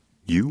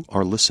You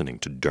are listening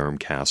to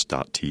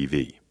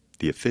Dermcast.tv,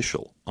 the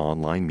official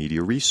online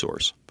media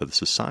resource for the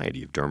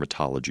Society of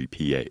Dermatology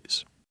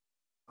PAs.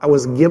 I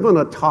was given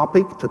a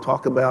topic to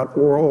talk about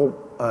oral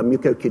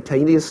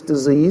mucocutaneous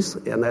disease,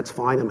 and that's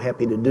fine. I'm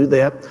happy to do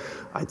that.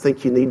 I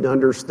think you need to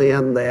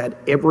understand that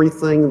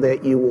everything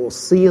that you will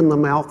see in the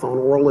mouth on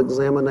oral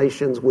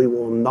examinations, we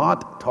will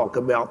not talk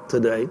about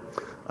today.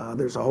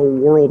 There's a whole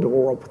world of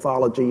oral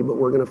pathology, but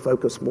we're going to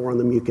focus more on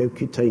the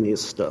mucocutaneous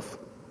stuff.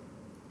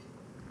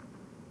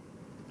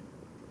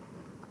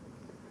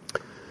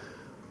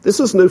 This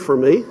is new for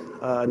me,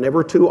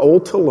 never too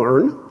old to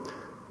learn,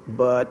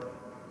 but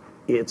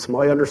it's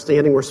my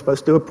understanding we're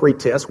supposed to do a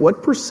pretest.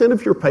 What percent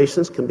of your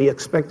patients can be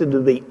expected to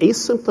be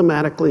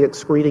asymptomatically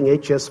excreting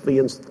HSV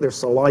in their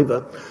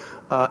saliva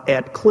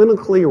at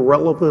clinically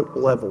relevant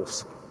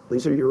levels?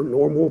 These are your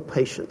normal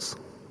patients.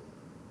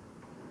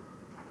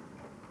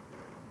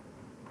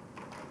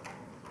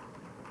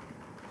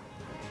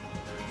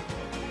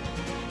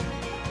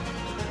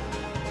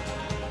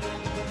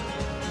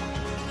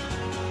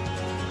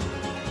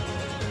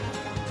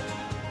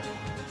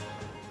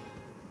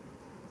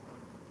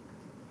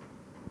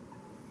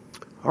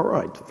 All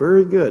right,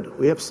 very good.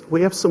 We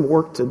have some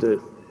work to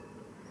do.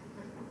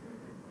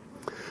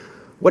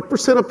 What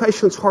percent of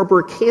patients harbor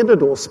a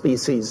candidal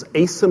species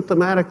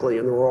asymptomatically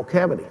in the oral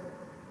cavity?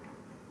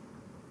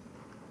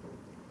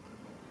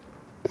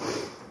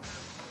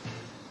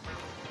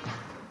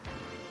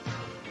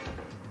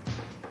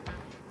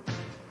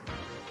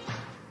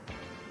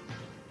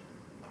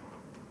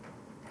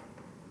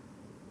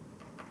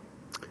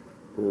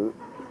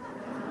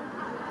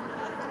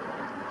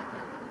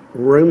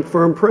 Room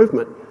for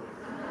improvement.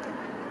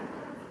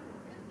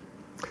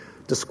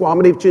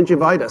 Desquamative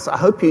gingivitis. I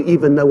hope you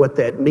even know what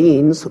that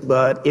means,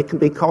 but it can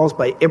be caused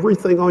by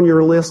everything on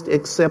your list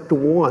except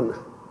one.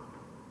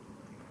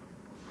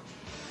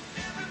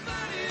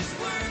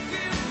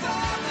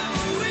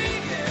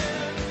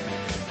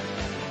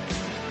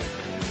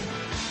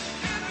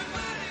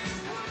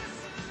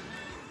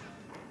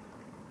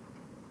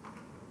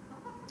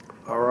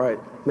 All right,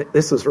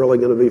 this is really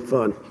going to be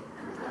fun.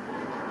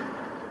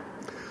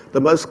 The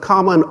most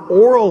common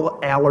oral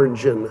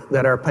allergen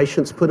that our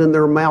patients put in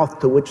their mouth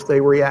to which they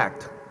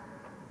react.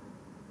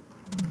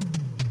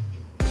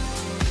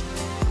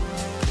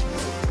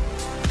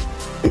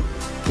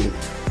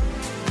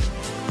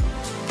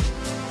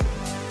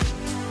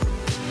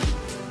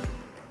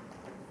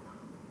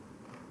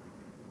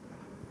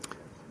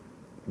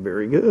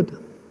 Very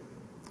good.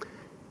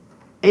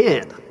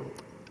 And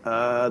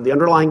the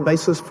underlying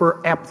basis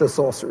for aphthous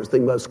ulcers, the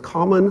most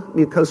common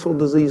mucosal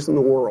disease in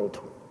the world.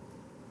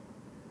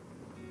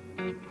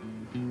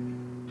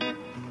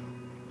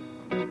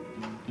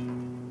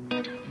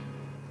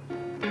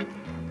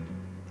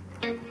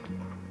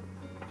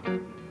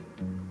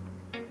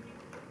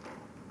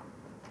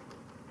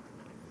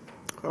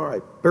 All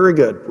right, very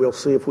good. We'll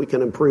see if we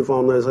can improve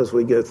on those as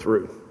we go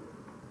through.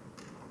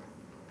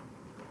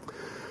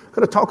 I'm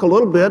going to talk a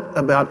little bit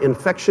about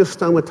infectious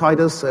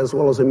stomatitis as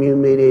well as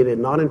immune-mediated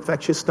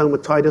non-infectious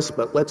stomatitis,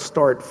 but let's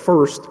start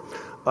first.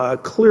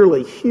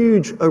 Clearly,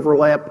 huge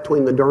overlap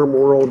between the derm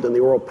world and the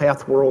oral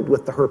path world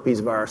with the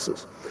herpes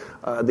viruses.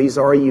 These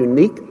are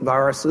unique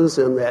viruses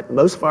in that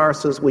most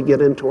viruses we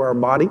get into our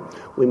body,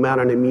 we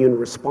mount an immune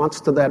response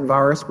to that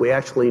virus. We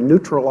actually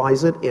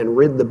neutralize it and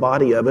rid the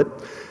body of it.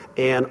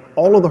 And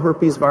all of the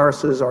herpes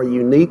viruses are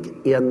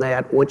unique in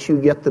that once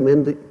you get them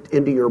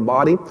into your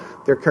body,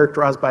 they're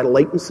characterized by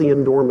latency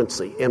and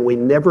dormancy, and we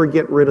never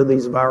get rid of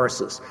these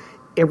viruses.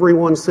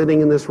 Everyone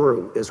sitting in this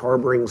room is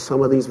harboring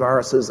some of these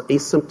viruses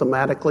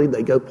asymptomatically.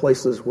 They go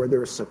places where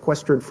they're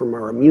sequestered from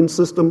our immune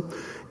system,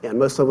 and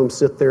most of them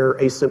sit there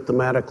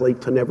asymptomatically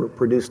to never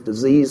produce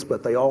disease,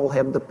 but they all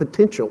have the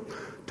potential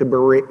to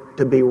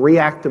be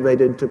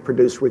reactivated to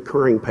produce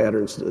recurring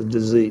patterns of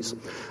disease.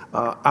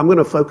 I'm going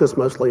to focus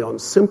mostly on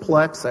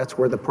simplex. That's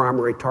where the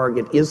primary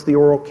target is the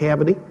oral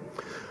cavity.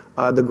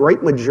 The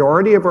great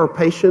majority of our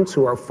patients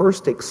who are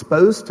first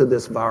exposed to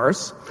this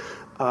virus,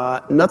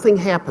 nothing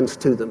happens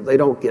to them. They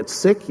don't get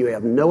sick. You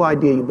have no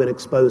idea you've been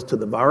exposed to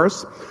the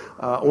virus.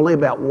 Only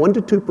about 1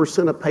 to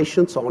 2% of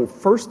patients on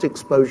first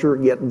exposure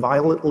get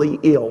violently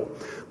ill.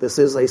 This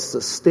is a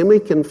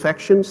systemic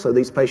infection, so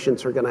these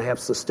patients are going to have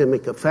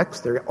systemic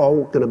effects. They're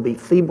all going to be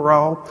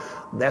febrile.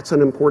 That's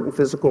an important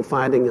physical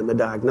finding in the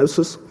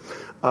diagnosis.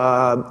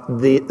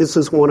 This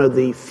is one of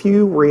the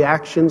few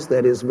reactions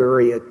that is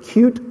very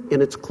acute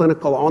in its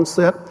clinical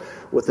onset.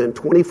 Within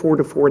 24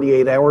 to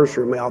 48 hours,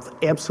 your mouth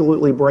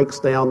absolutely breaks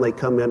down. They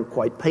come in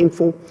quite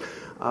painful.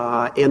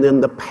 And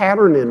then the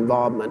pattern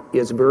involvement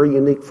is very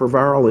unique for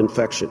viral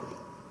infection.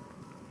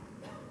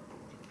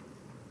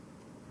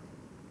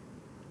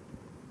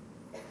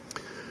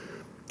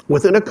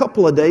 Within a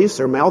couple of days,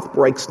 their mouth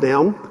breaks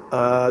down.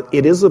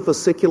 It is a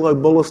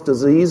vesiculobullous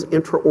disease.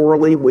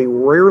 Intraorally, we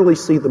rarely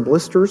see the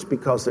blisters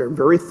because they're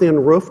very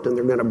thin-roofed and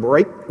they're going to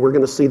break. We're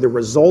going to see the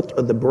result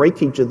of the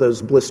breakage of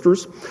those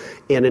blisters.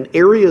 And in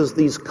areas,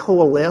 these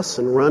coalesce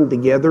and run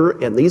together,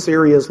 and these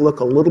areas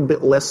look a little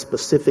bit less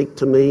specific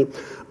to me.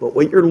 But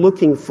what you're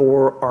looking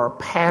for are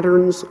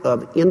patterns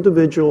of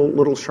individual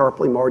little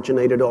sharply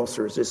marginated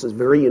ulcers. This is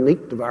very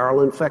unique to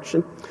viral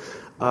infection.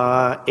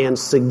 And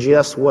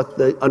suggests what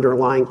the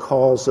underlying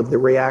cause of the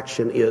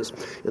reaction is.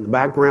 In the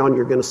background,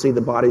 you're going to see the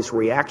body's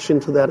reaction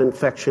to that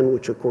infection,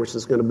 which of course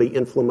is going to be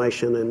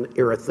inflammation and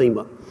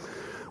erythema.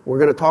 We're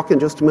going to talk in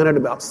just a minute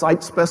about site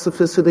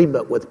specificity,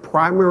 but with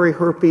primary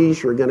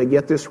herpes, you're going to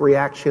get this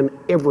reaction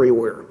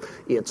everywhere.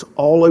 It's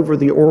all over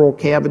the oral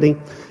cavity.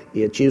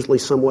 It's usually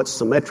somewhat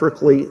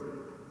symmetrically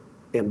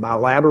and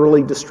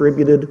bilaterally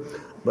distributed.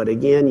 But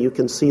again, you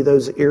can see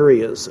those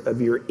areas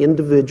of your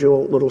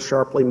individual little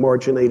sharply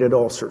marginated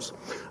ulcers.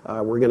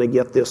 We're going to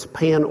get this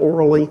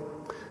pan-orally.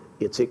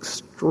 It's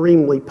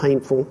extremely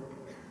painful.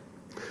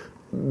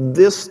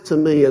 This, to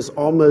me, is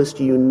almost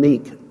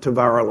unique to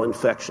viral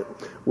infection.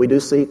 We do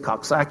see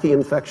Coxsackie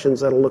infections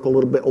that'll look a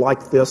little bit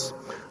like this,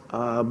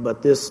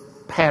 but this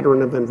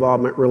pattern of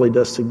involvement really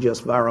does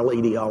suggest viral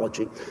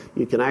etiology.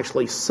 You can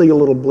actually see a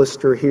little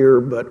blister here,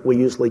 but we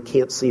usually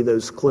can't see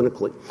those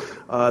clinically.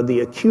 The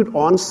acute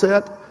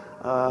onset,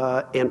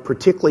 and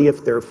particularly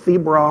if they're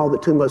febrile, the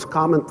two most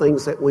common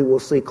things that we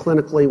will see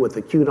clinically with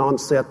acute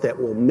onset that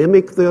will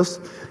mimic this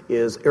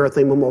is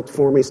erythema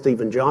multiforme,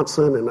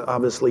 Stevens-Johnson, and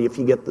obviously if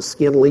you get the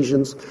skin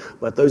lesions,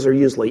 but those are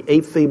usually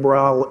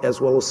afebrile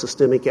as well as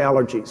systemic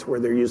allergies where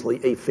they're usually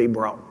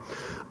afebrile.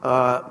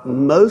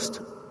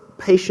 Most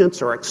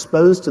patients are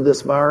exposed to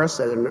this virus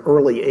at an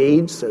early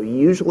age, so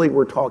usually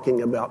we're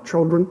talking about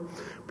children,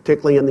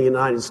 particularly in the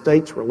United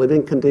States where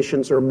living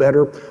conditions are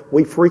better.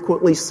 We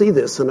frequently see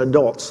this in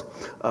adults.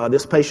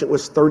 This patient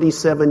was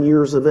 37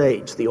 years of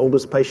age. The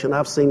oldest patient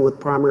I've seen with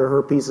primary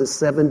herpes is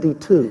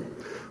 72.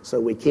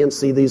 So we can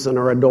see these in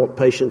our adult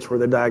patients where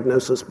the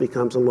diagnosis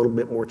becomes a little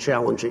bit more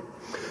challenging.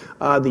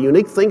 The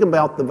unique thing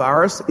about the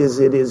virus is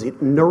it is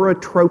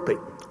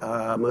neurotropic.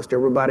 Most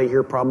everybody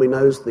here probably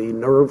knows the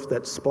nerve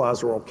that supplies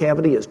the oral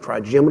cavity is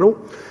trigeminal.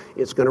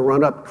 It's going to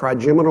run up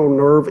trigeminal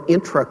nerve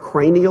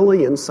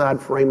intracranially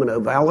inside foramen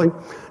ovale.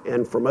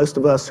 And for most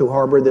of us who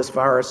harbor this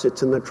virus,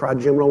 it's in the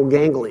trigeminal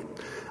ganglion.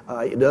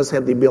 It does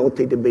have the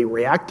ability to be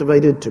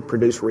reactivated to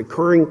produce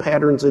recurring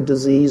patterns of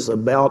disease.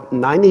 About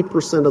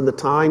 90% of the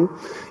time,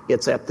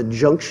 it's at the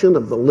junction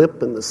of the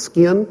lip and the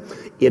skin.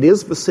 It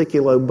is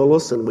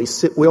vesiculobullous, and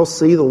we'll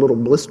see the little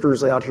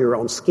blisters out here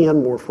on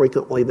skin more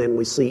frequently than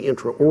we see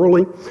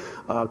intraorally.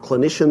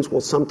 Clinicians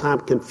will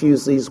sometimes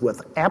confuse these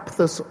with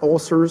aphthous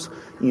ulcers.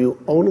 You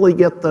only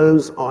get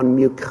those on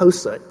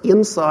mucosa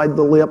inside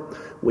the lip.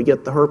 We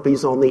get the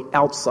herpes on the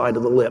outside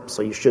of the lip,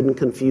 so you shouldn't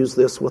confuse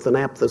this with an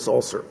aphthous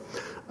ulcer.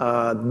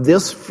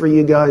 This, for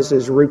you guys,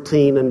 is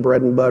routine and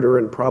bread and butter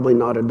and probably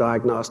not a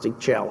diagnostic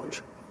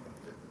challenge.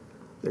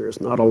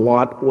 There's not a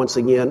lot, once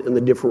again, in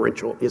the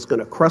differential. It's going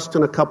to crust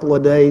in a couple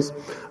of days.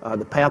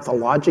 The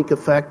pathologic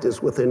effect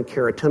is within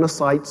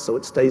keratinocytes, so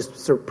it stays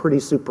pretty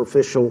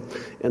superficial,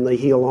 and they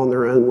heal on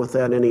their own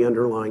without any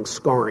underlying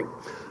scarring.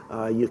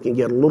 You can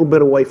get a little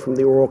bit away from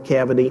the oral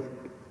cavity,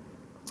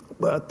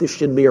 but this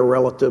should be a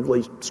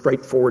relatively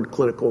straightforward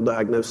clinical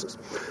diagnosis.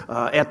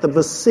 At the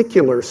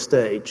vesicular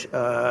stage,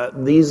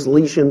 these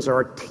lesions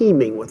are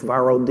teeming with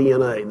viral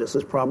DNA. This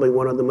is probably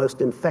one of the most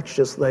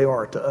infectious they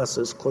are to us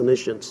as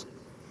clinicians.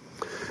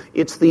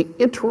 It's the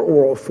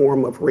intraoral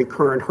form of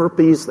recurrent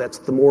herpes that's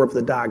the more of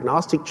the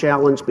diagnostic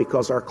challenge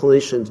because our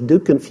clinicians do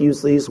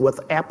confuse these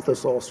with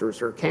aphthous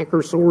ulcers or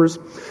canker sores,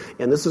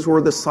 and this is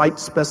where the site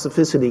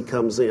specificity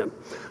comes in.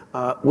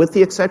 With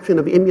the exception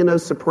of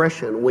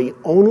immunosuppression, we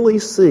only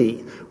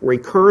see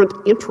recurrent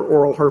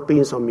intraoral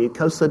herpes on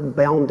mucosa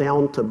bound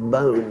down to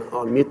bone,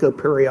 on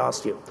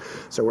mucoperiosteum.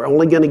 So we're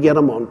only going to get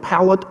them on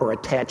palate or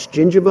attached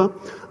gingiva.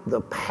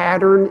 The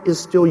pattern is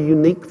still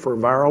unique for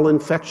viral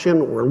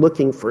infection. We're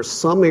looking for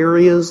some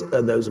areas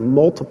of those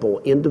multiple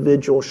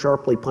individual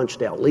sharply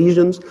punched out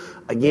lesions.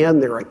 Again,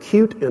 they're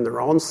acute in their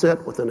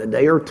onset. Within a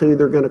day or two,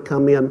 they're going to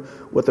come in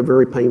with a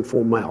very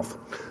painful mouth.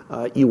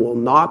 You will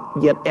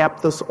not get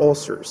aphthous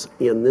ulcers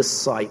in this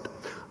site.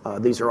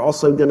 These are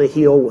also going to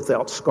heal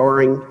without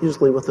scarring,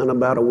 usually within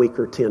about a week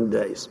or 10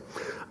 days.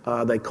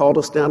 They called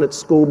us down at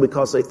school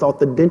because they thought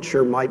the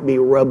denture might be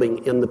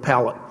rubbing in the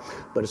palate.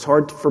 But it's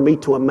hard for me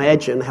to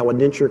imagine how a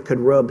denture could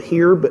rub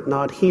here but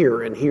not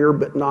here and here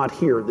but not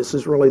here. This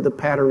is really the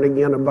pattern,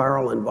 again, of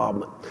viral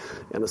involvement.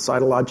 And a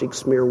cytologic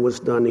smear was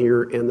done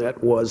here, and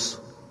that was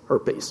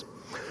herpes.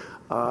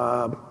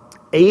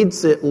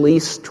 AIDS at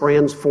least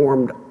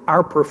transformed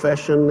our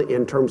profession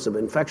in terms of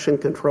infection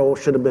control.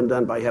 Should have been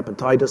done by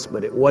hepatitis,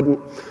 but it wasn't.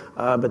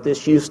 But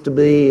this used to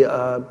be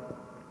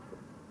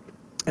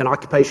an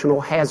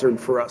occupational hazard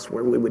for us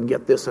where we would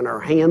get this in our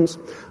hands.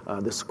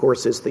 This, of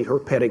course, is the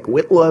herpetic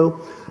whitlow,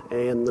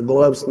 and the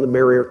gloves and the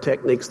barrier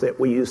techniques that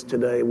we use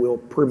today will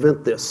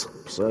prevent this.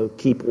 So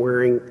keep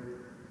wearing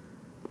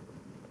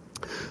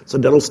It's a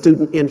dental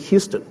student in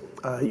Houston.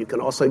 You can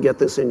also get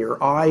this in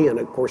your eye, and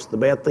of course the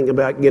bad thing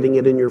about getting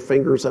it in your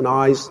fingers and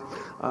eyes,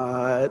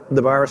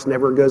 the virus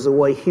never goes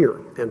away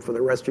here. And for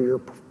the rest of your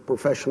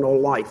professional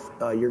life,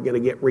 you're going to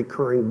get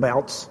recurring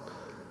bouts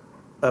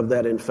of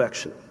that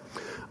infection.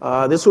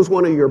 This was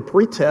one of your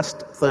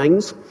pre-test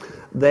things,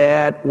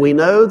 that we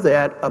know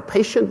that a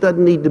patient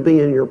doesn't need to be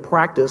in your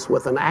practice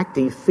with an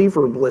active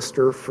fever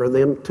blister for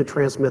them to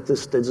transmit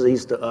this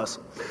disease to us.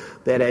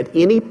 That at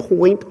any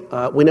point,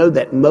 we know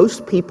that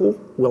most people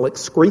will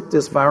excrete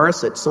this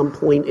virus at some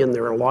point in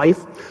their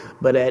life,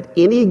 but at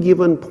any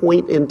given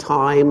point in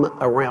time,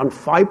 around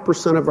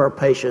 5% of our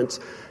patients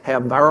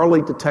have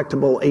virally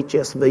detectable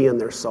HSV in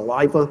their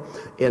saliva,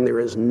 and there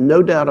is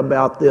no doubt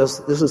about this.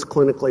 This is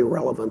clinically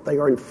relevant. They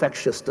are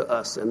infectious to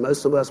us, and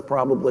most of us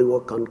probably will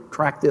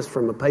contract this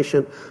from a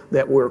patient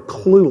that we're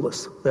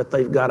clueless that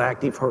they've got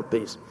active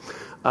herpes.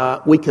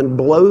 We can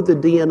blow the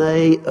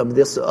DNA of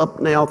this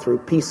up now through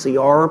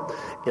PCR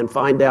and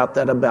find out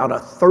that about a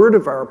third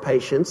of our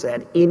patients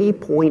at any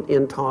point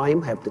in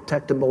time have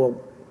detectable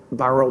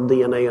viral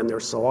DNA in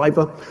their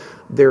saliva.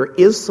 There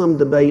is some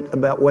debate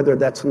about whether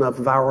that's enough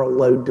viral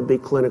load to be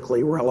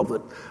clinically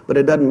relevant, but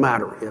it doesn't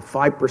matter. If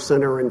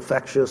 5% are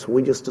infectious,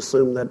 we just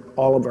assume that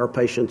all of our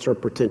patients are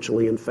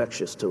potentially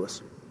infectious to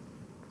us.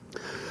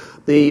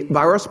 The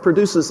virus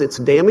produces its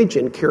damage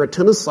in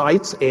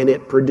keratinocytes, and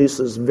it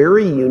produces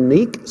very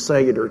unique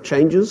cellular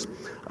changes.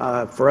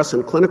 For us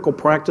in clinical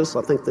practice,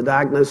 I think the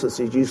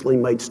diagnosis is usually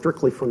made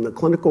strictly from the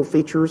clinical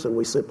features, and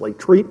we simply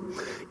treat.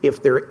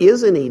 If there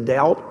is any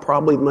doubt,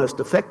 probably the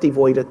most effective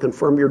way to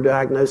confirm your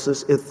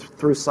diagnosis is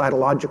through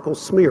cytological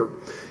smear.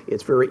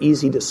 It's very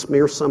easy to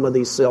smear some of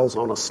these cells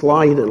on a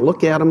slide and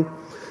look at them,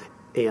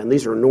 and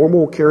these are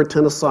normal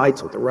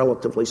keratinocytes with a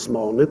relatively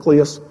small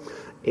nucleus.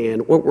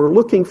 And what we're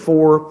looking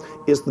for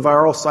is the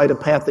viral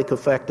cytopathic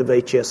effect of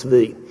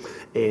HSV.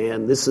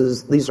 And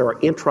these are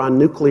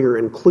intranuclear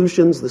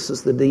inclusions. This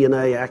is the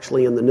DNA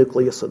actually in the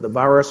nucleus of the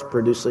virus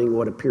producing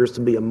what appears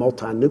to be a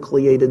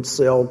multinucleated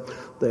cell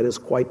that is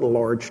quite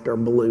enlarged or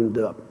ballooned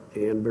up,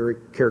 and very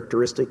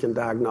characteristic and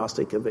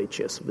diagnostic of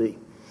HSV.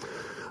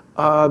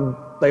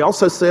 They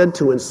also said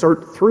to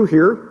insert through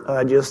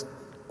here just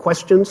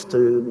questions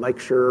to make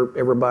sure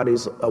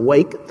everybody's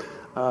awake.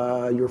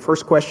 Your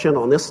first question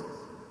on this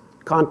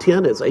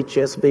content is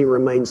HSV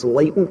remains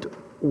latent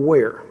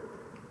where?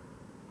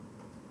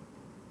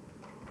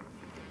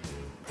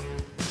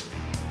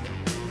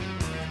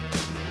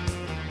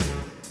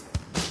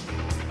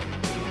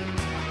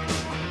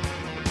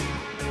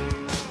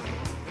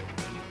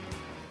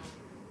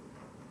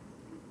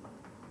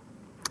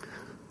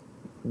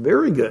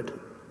 Very good.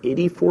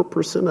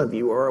 84% of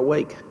you are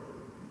awake.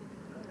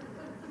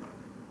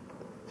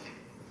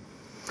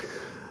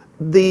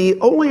 The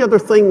only other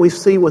thing we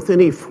see with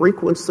any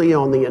frequency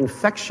on the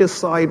infectious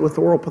side with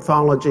oral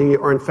pathology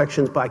are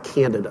infections by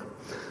Candida.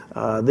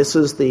 This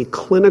is the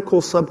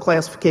clinical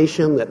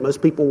subclassification that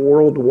most people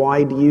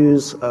worldwide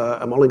use.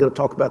 I'm only going to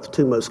talk about the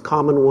two most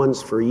common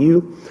ones for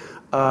you.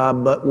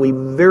 But we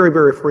very,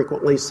 very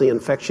frequently see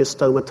infectious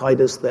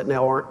stomatitis that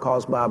now aren't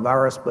caused by a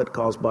virus but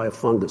caused by a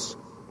fungus.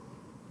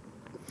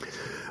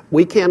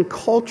 We can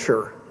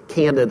culture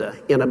Candida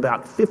in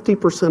about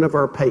 50% of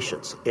our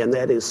patients, and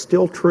that is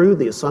still true.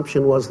 The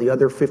assumption was the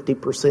other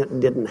 50%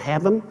 didn't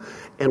have them,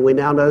 and we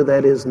now know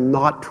that is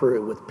not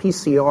true. With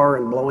PCR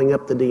and blowing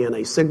up the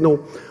DNA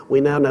signal, we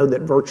now know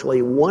that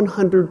virtually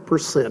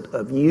 100%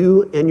 of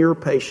you and your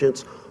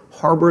patients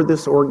harbor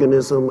this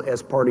organism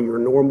as part of your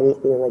normal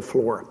oral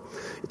flora.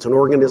 It's an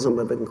organism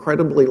of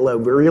incredibly low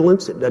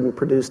virulence. It doesn't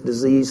produce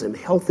disease in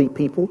healthy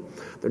people.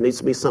 There needs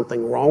to be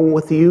something wrong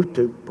with you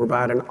to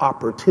provide an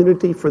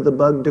opportunity for the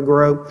bug to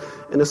grow,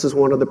 and this is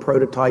one of the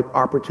prototype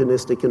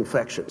opportunistic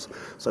infections.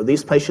 So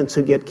these patients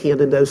who get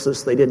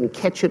candidosis, they didn't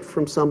catch it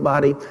from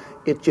somebody.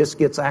 It just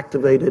gets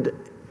activated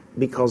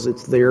because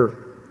it's there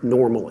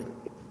normally.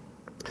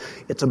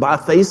 It's a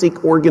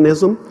biphasic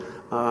organism.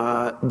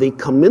 The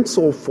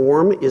commensal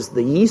form is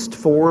the yeast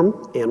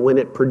form, and when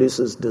it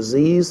produces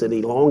disease, it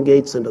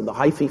elongates into the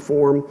hyphae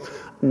form.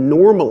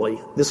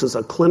 Normally, this is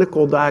a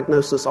clinical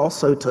diagnosis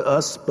also to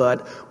us,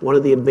 but one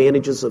of the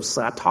advantages of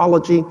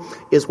cytology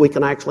is we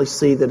can actually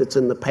see that it's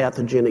in the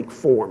pathogenic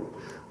form,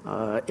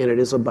 and it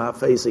is a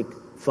biphasic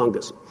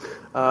fungus.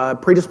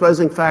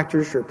 Predisposing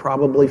factors, you're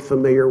probably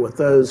familiar with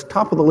those.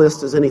 Top of the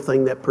list is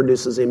anything that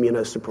produces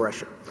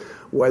immunosuppression.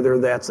 Whether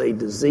that's a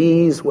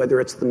disease,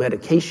 whether it's the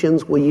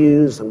medications we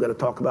use. I'm going to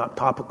talk about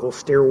topical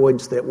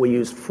steroids that we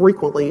use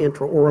frequently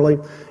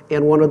intraorally,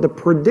 and one of the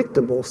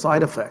predictable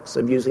side effects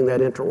of using that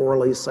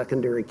intraorally is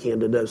secondary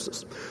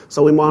candidosis.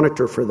 So we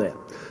monitor for that.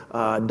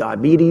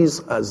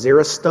 Diabetes,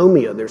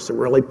 xerostomia, there's some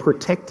really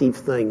protective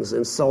things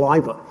in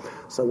saliva.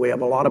 So we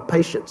have a lot of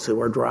patients who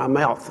are dry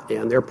mouth,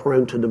 and they're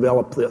prone to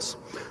develop this.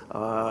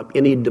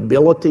 Any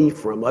debility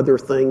from other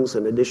things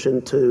in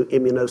addition to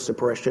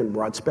immunosuppression,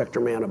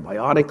 broad-spectrum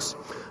antibiotics,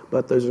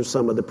 but those are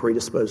some of the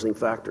predisposing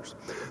factors.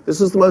 This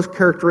is the most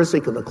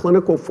characteristic of the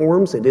clinical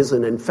forms. It is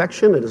an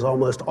infection. It is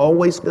almost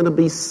always going to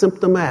be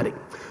symptomatic.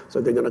 So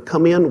they're going to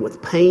come in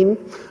with pain.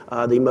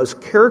 The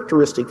most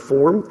characteristic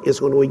form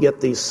is when we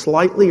get these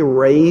slightly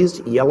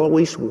raised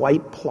yellowish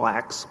white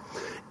plaques.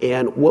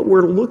 And what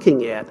we're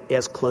looking at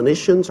as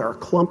clinicians are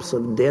clumps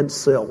of dead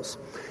cells.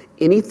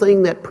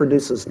 Anything that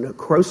produces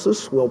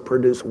necrosis will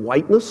produce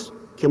whiteness.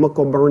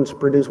 Chemical burns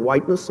produce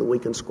whiteness, and we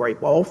can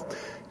scrape off.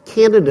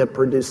 Candida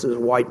produces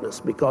whiteness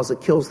because it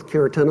kills the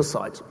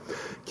keratinocytes.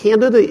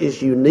 Candida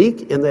is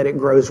unique in that it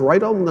grows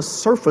right on the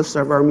surface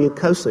of our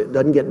mucosa. It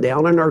doesn't get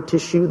down in our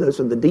tissue. Those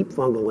are the deep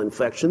fungal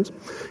infections.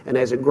 And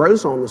as it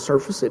grows on the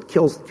surface, it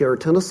kills the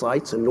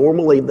keratinocytes, and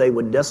normally they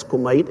would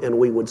desquamate and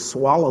we would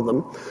swallow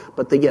them,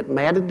 but they get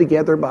matted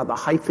together by the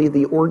hyphae of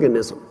the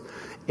organism.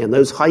 And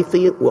those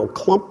hyphae will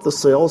clump the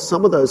cells.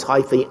 Some of those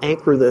hyphae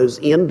anchor those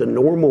into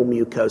normal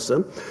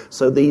mucosa.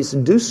 So these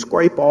do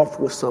scrape off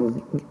with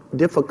some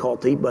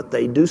difficulty, but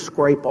they do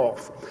scrape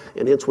off.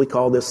 And hence we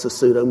call this the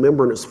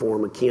pseudomembranous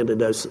form of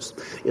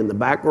candidosis. In the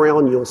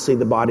background, you'll see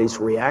the body's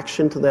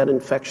reaction to that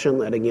infection.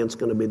 That again is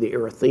going to be the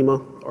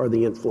erythema or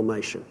the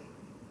inflammation.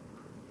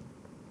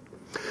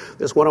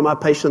 There's one of my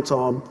patients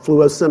on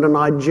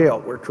fluocinolone gel.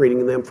 We're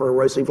treating them for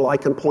erosive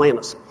lichen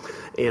planus.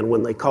 And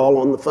when they call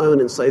on the phone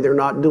and say they're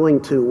not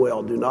doing too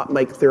well, do not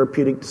make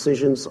therapeutic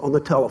decisions on the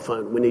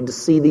telephone. We need to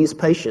see these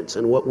patients.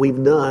 And what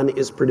we've done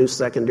is produce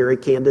secondary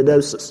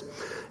candidosis.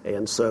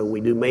 And so we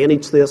do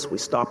manage this. We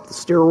stop the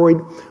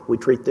steroid. We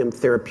treat them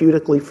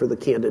therapeutically for the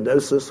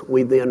candidosis.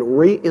 We then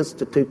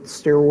reinstitute the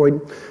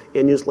steroid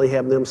and usually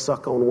have them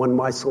suck on 1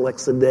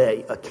 Miselex a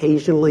day,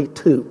 occasionally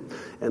 2.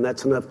 And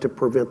that's enough to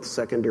prevent the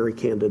secondary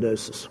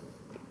candidosis.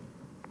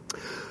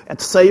 At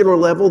the cellular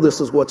level,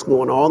 this is what's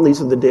going on.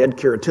 These are the dead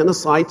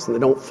keratinocytes, and they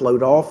don't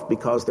float off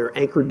because they're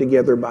anchored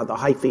together by the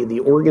hyphae of the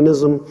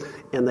organism,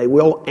 and they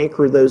will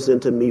anchor those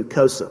into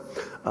mucosa.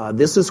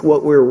 This is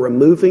what we're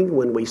removing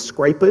when we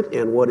scrape it,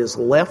 and what is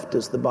left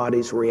is the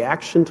body's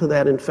reaction to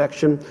that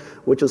infection,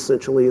 which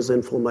essentially is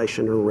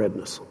inflammation or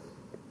redness.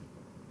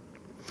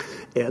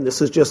 And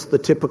this is just the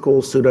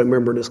typical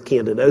pseudomembranous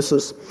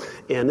candidosis.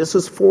 And this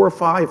is 4 or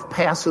 5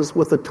 passes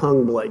with a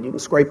tongue blade. You can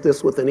scrape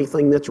this with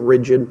anything that's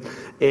rigid.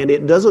 And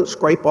it doesn't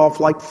scrape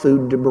off like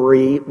food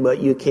debris, but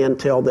you can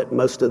tell that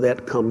most of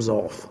that comes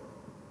off.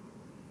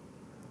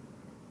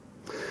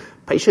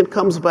 Patient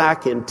comes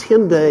back in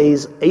 10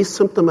 days,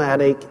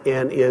 asymptomatic,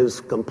 and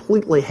is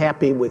completely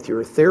happy with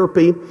your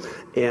therapy.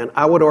 And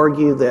I would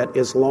argue that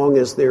as long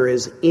as there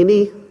is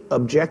any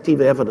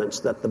objective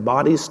evidence that the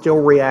body's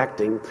still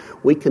reacting,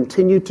 we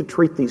continue to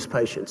treat these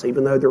patients,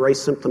 even though they're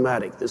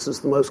asymptomatic. This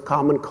is the most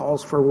common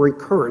cause for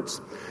recurrence,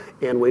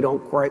 and we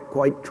don't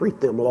quite treat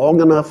them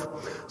long enough,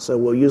 so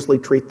we'll usually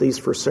treat these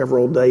for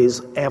several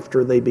days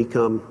after they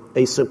become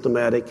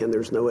asymptomatic and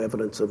there's no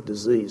evidence of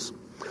disease.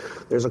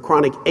 There's a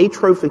chronic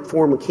atrophic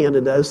form of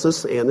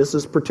candidosis, and this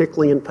is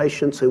particularly in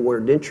patients who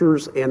wear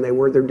dentures, and they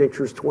wear their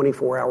dentures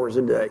 24 hours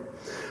a day.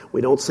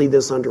 We don't see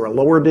this under a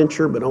lower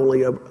denture, but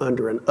only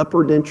under an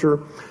upper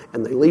denture,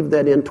 and they leave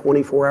that in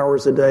 24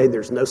 hours a day.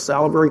 There's no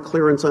salivary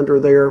clearance under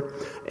there,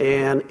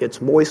 and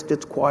it's moist,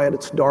 it's quiet,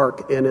 it's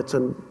dark, and it's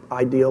an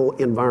ideal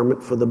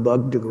environment for the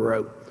bug to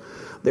grow.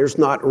 There's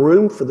not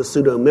room for the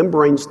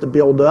pseudomembranes to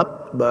build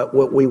up, but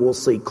what we will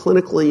see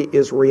clinically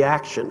is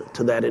reaction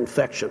to that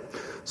infection.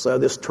 So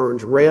this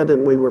turns red,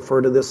 and we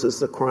refer to this as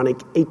the chronic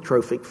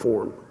atrophic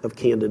form of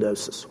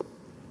candidosis.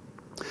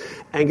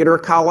 Angular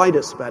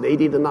cheilitis, about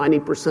 80 to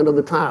 90% of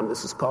the time.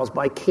 This is caused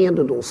by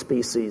candidal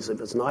species. If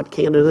it's not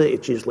Candida,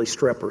 it's usually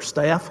strep or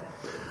staph.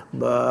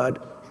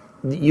 But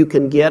you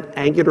can get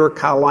angular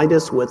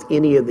cheilitis with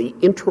any of the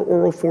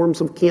intraoral forms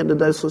of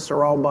candidosis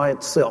or all by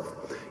itself.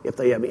 If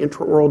they have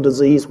intraoral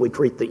disease, we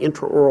treat the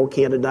intraoral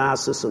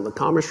candidiasis and the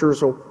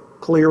commissures will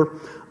clear.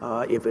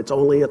 If it's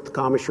only at the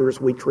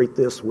commissures, we treat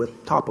this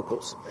with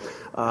topicals.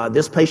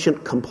 This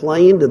patient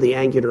complained of the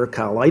angular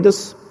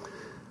cheilitis.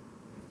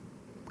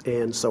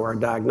 And so our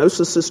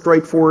diagnosis is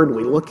straightforward.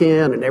 We look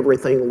in and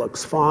everything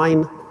looks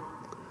fine.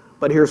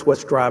 But here's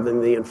what's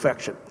driving the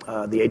infection,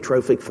 the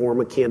atrophic form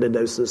of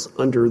candidosis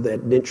under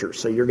that denture.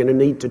 So you're going to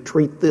need to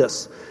treat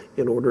this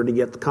in order to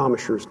get the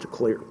commissures to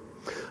clear.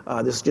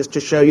 This is just to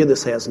show you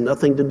this has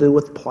nothing to do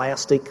with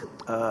plastic.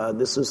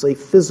 This is a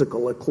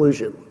physical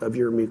occlusion of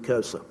your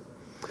mucosa.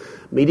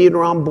 Median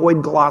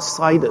rhomboid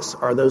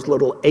glossitis are those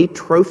little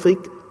atrophic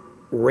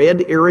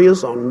red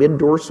areas on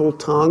mid-dorsal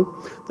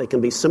tongue. They can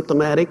be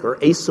symptomatic or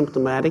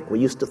asymptomatic. We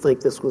used to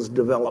think this was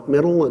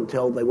developmental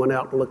until they went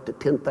out and looked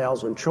at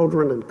 10,000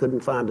 children and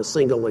couldn't find a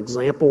single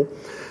example.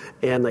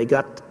 And they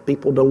got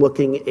people to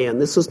looking, and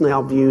this is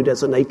now viewed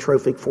as an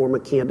atrophic form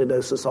of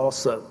candidosis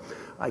also.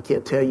 I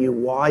can't tell you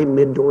why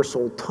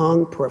mid-dorsal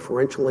tongue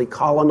preferentially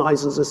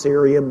colonizes this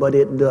area, but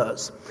it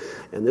does.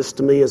 And this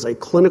to me is a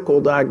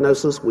clinical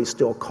diagnosis. We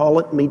still call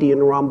it median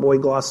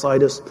rhomboid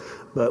glossitis,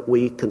 but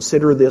we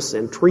consider this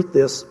and treat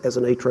this as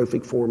an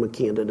atrophic form of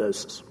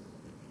candidosis.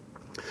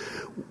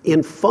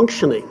 In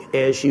functioning,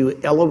 as you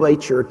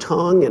elevate your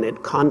tongue and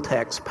it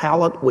contacts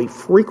palate, we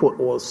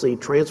frequently will see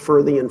transfer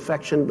of the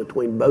infection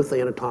between both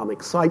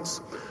anatomic sites.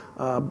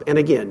 And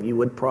again, you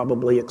would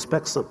probably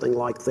expect something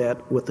like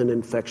that with an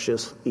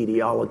infectious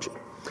etiology.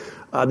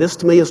 This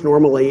to me is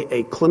normally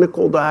a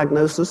clinical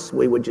diagnosis.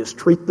 We would just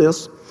treat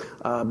this,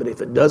 but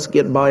if it does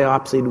get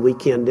biopsied, we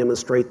can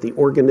demonstrate the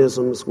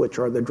organisms which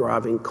are the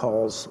driving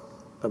cause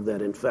of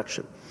that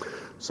infection.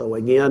 So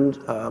again,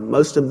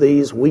 most of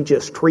these, we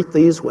just treat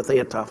these with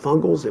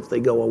antifungals. If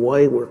they go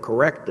away, we're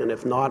correct, and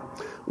if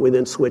not, we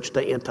then switch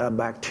to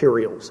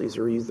antibacterials. These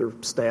are either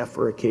staph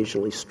or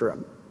occasionally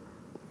strep.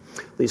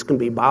 These can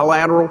be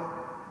bilateral,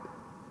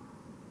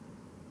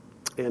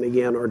 and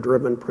again are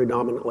driven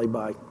predominantly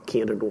by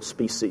candidal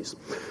species.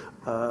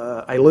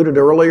 I alluded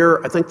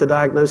earlier, I think the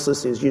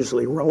diagnosis is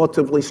usually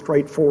relatively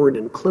straightforward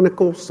and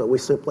clinical, so we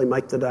simply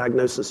make the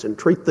diagnosis and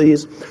treat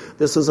these.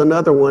 This is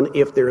another one.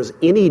 If there's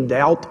any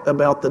doubt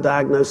about the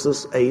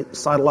diagnosis, a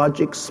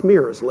cytologic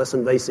smear is less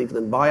invasive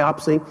than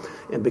biopsy,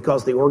 and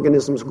because the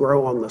organisms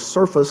grow on the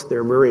surface,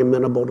 they're very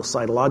amenable to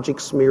cytologic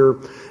smear,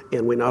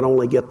 and we not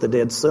only get the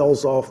dead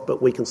cells off,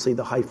 but we can see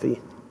the hyphae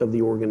of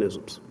the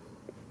organisms.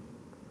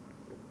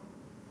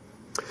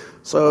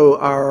 So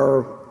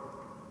our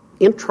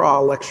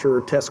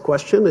intra-lecture test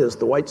question is: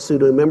 the white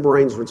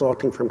pseudomembranes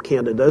resulting from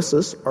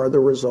candidosis are the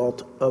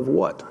result of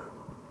what?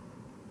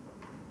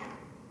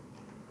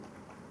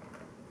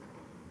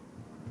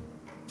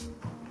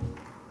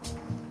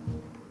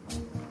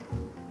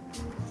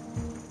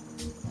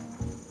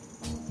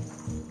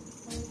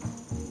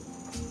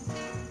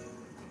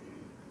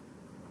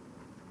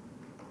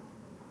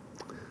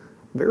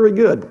 Very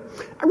good.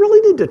 I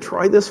really need to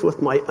try this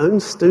with my own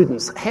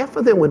students. Half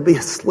of them would be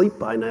asleep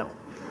by now,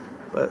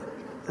 but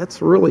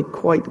that's really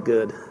quite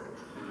good.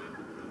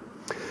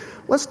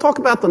 Let's talk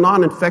about the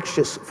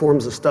non-infectious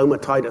forms of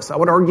stomatitis. I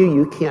would argue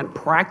you can't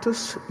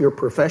practice your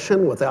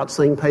profession without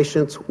seeing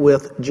patients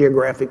with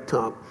geographic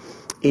tongue.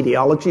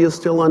 Etiology is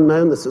still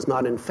unknown. This is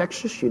not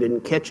infectious. You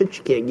didn't catch it.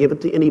 You can't give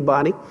it to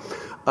anybody.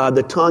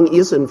 The tongue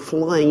is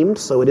inflamed,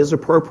 so it is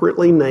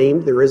appropriately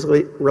named. There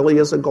really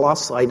is a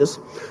glossitis,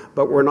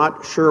 but we're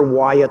not sure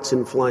why it's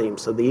inflamed,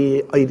 so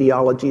the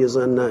etiology is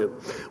unknown.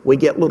 We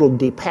get little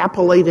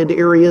depapillated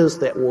areas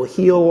that will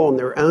heal on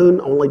their own,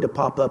 only to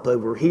pop up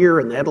over here,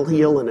 and that'll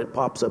heal, and it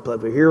pops up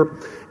over here,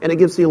 and it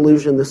gives the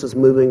illusion this is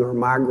moving or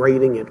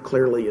migrating. It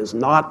clearly is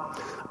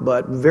not,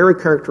 but very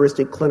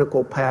characteristic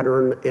clinical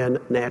pattern and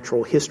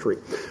natural history.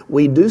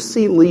 We do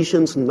see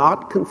lesions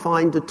not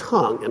confined to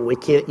tongue, and we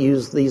can't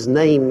use these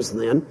names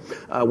then.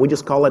 We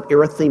just call it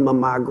erythema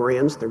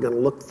migrans. They're going to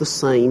look the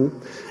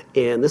same.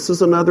 And this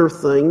is another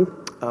thing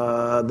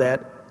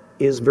that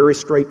is very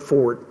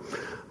straightforward.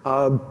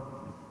 My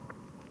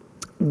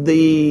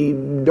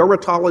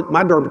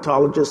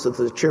dermatologist is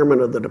the chairman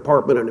of the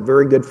department and a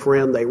very good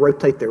friend. They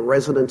rotate their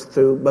residents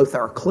through both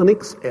our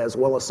clinics, as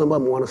well as some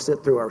of them want to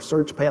sit through our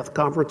Surge Path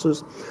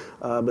conferences.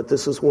 But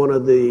this is one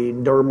of the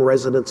derm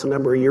residents a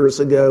number of years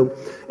ago.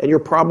 And you're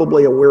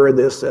probably aware of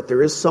this, that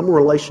there is some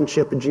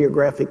relationship in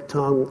geographic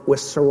tongue with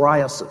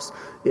psoriasis.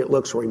 It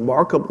looks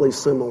remarkably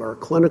similar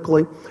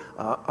clinically.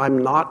 I'm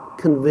not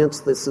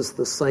convinced this is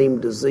the same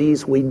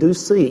disease. We do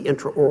see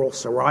intraoral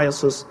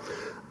psoriasis.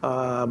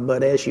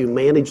 But as you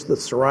manage the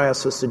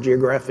psoriasis, the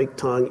geographic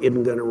tongue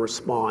isn't going to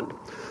respond.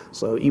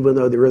 So even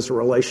though there is a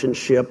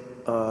relationship,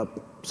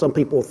 some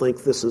people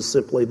think this is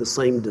simply the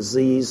same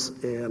disease,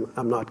 and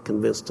I'm not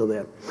convinced of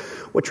that.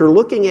 What you're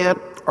looking at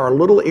are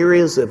little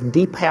areas of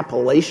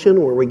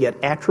depapillation where we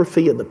get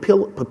atrophy of the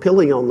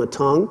papillae on the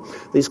tongue.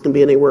 These can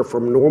be anywhere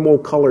from normal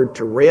colored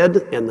to red,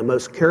 and the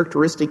most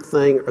characteristic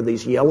thing are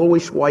these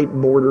yellowish white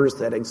borders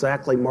that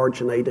exactly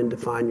marginate and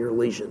define your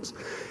lesions.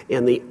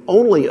 And the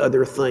only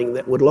other thing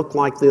that would look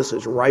like this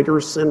is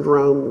Reiter's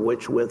syndrome,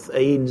 which with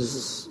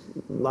AIDS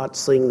not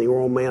seeing the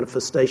oral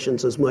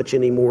manifestations as much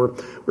anymore,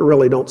 we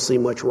really don't see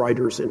much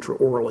Reiter's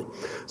intraorally.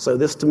 So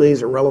this to me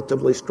is a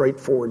relatively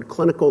straightforward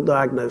clinical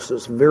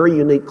diagnosis, very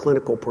unique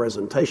clinical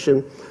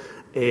presentation,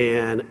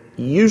 and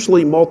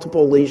usually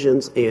multiple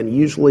lesions and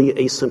usually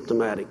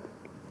asymptomatic.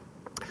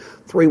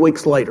 3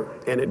 weeks later,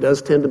 and it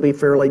does tend to be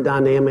fairly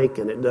dynamic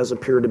and it does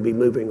appear to be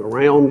moving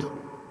around,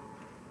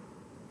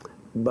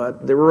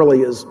 but there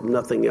really is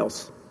nothing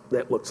else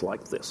that looks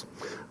like this.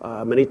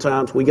 Many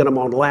times we get them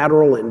on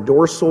lateral and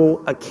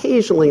dorsal,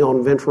 occasionally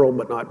on ventral,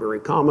 but not very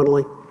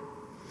commonly.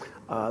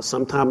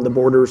 Sometimes the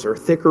borders are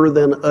thicker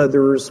than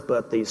others,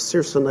 but these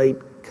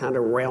circinate kind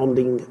of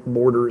rounding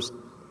borders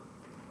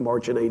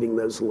marginating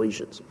those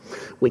lesions.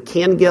 We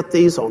can get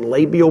these on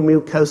labial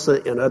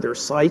mucosa and other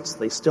sites.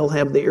 They still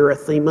have the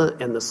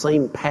erythema and the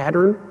same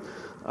pattern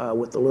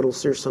with the little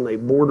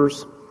circinate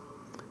borders.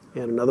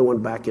 And another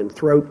one back in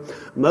throat.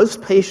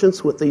 Most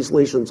patients with these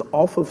lesions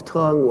off of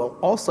tongue will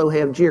also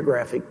have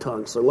geographic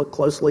tongue, so look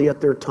closely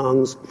at their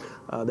tongues.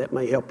 That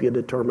may help you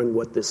determine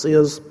what this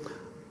is,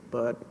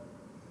 but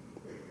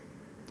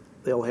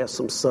they'll have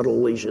some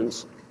subtle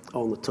lesions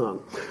on the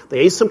tongue. The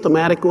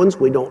asymptomatic ones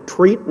we don't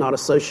treat, not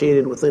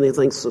associated with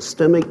anything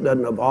systemic,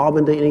 doesn't evolve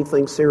into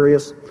anything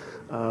serious.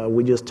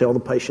 We just tell the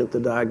patient the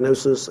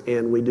diagnosis,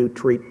 and we do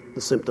treat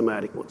the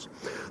symptomatic ones.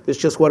 This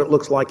is just what it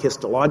looks like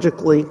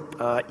histologically.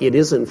 It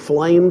is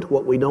inflamed.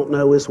 What we don't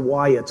know is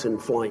why it's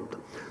inflamed.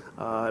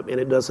 And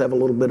it does have a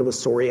little bit of a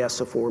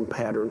psoriasiform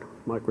pattern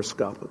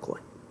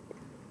microscopically.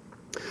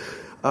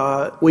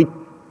 We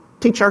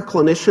teach our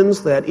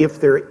clinicians that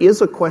if there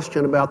is a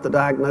question about the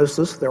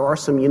diagnosis, there are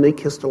some unique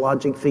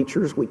histologic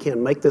features. We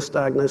can make this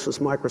diagnosis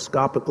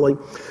microscopically.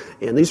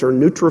 And these are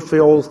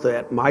neutrophils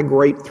that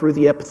migrate through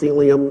the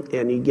epithelium,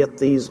 and you get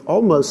these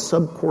almost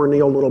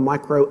subcorneal little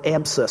micro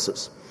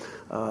abscesses.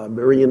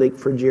 Very unique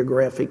for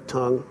geographic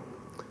tongue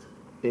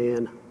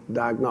and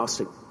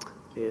diagnostic.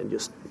 And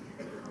just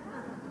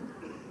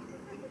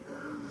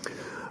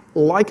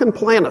lichen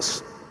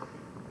planus,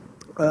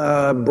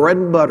 bread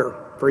and butter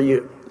for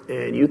you.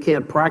 And you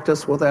can't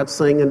practice without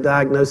seeing and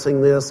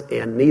diagnosing this,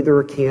 and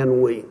neither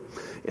can we.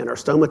 In our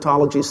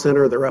stomatology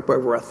center, there are up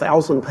over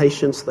 1,000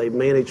 patients they've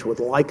managed with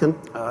lichen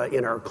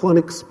in our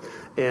clinics.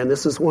 And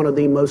this is one of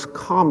the most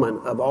common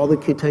of all the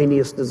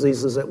cutaneous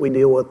diseases that we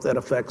deal with that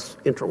affects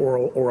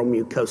intraoral oral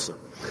mucosa.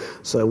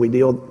 So we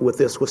deal with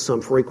this with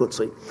some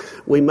frequency.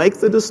 We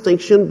make the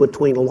distinction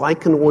between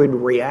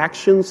lichenoid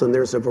reactions, and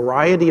there's a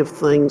variety of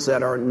things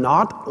that are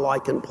not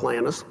lichen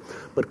planus,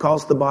 but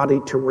cause the body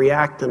to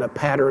react in a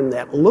pattern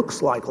that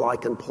looks like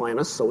lichen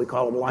planus, so we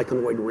call them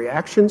lichenoid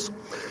reactions.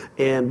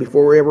 And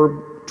before we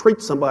ever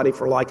treat somebody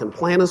for lichen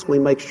planus, we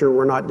make sure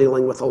we're not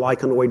dealing with a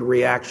lichenoid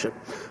reaction.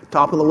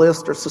 Top of the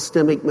list are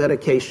systemic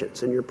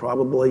medications, and you're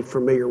probably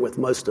familiar with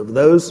most of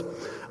those.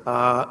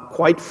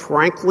 Quite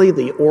frankly,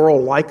 the oral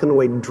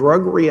lichenoid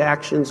drug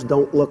reactions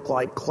don't look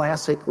like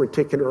classic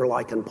reticular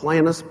lichen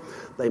planus.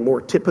 They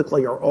more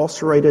typically are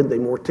ulcerated. They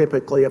more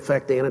typically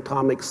affect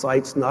anatomic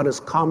sites not as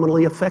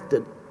commonly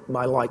affected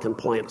by lichen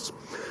planus.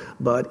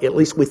 But at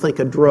least we think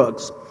of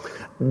drugs.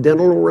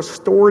 Dental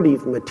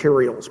restorative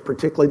materials,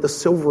 particularly the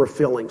silver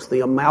fillings,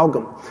 the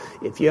amalgam.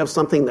 If you have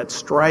something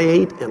that's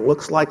striate and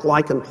looks like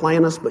lichen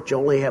planus, but you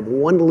only have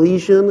one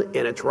lesion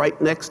and it's right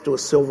next to a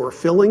silver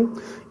filling,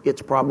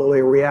 it's probably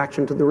a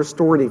reaction to the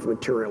restorative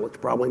material. It's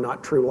probably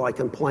not true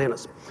lichen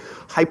planus.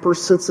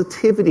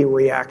 Hypersensitivity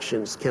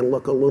reactions can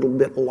look a little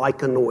bit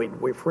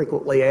lichenoid. We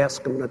frequently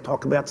ask them to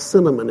talk about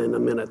cinnamon in a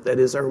minute. That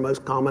is our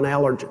most common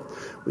allergen.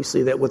 We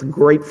see that with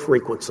great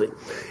frequency.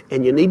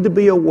 And you need to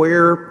be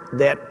aware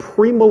that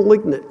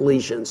premalignant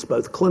lesions,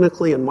 both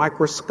clinically and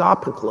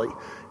microscopically,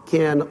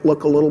 can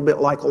look a little bit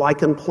like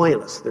lichen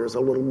planus. There's a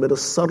little bit of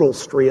subtle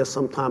stria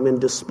sometime in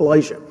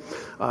dysplasia.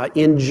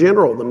 In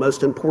general, the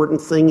most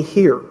important thing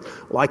here,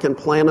 lichen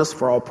planus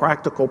for all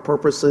practical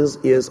purposes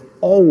is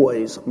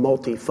always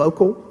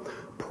multifocal.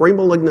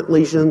 Premalignant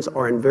lesions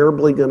are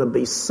invariably going to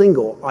be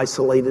single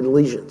isolated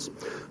lesions.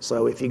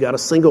 So if you got a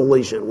single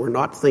lesion, we're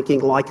not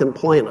thinking lichen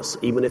planus,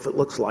 even if it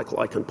looks like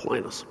lichen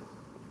planus.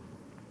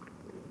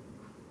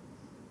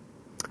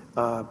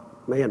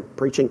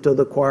 Preaching to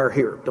the choir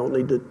here. Don't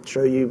need to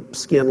show you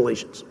skin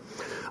lesions.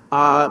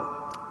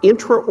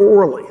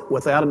 Intraorally,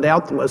 without a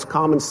doubt, the most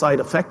common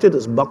site affected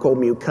is buccal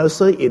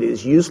mucosa. It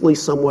is usually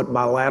somewhat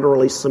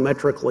bilaterally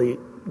symmetrically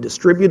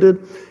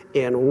distributed,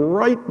 and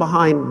right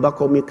behind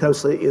buccal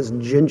mucosa is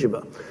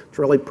gingiva. It's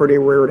really pretty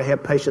rare to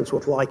have patients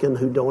with lichen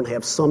who don't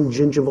have some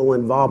gingival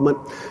involvement,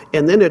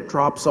 and then it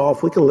drops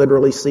off. We can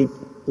literally see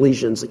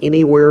lesions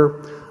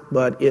anywhere,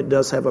 but it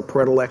does have a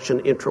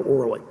predilection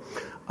intraorally.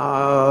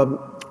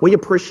 We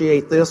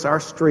appreciate this. Our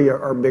stria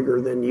are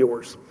bigger than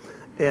yours.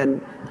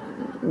 And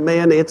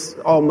man, it's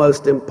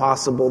almost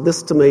impossible.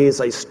 This to me is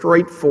a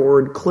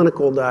straightforward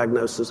clinical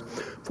diagnosis.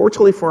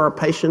 Fortunately for our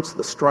patients,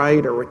 the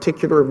striate or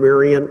reticular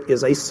variant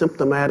is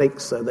asymptomatic,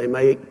 so they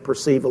may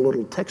perceive a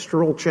little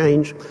textural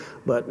change,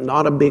 but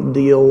not a big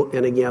deal.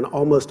 And again,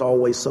 almost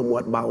always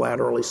somewhat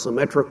bilaterally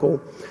symmetrical.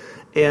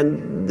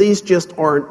 And these just aren't